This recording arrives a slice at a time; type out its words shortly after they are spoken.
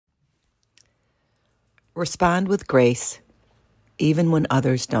Respond with grace, even when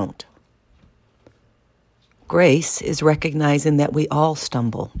others don't. Grace is recognizing that we all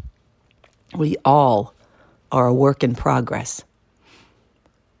stumble. We all are a work in progress.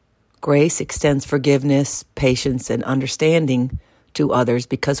 Grace extends forgiveness, patience, and understanding to others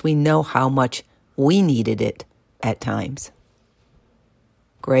because we know how much we needed it at times.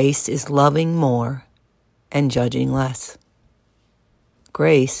 Grace is loving more and judging less.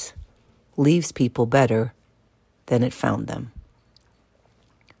 Grace leaves people better than it found them.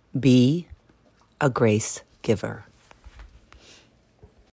 Be a grace giver.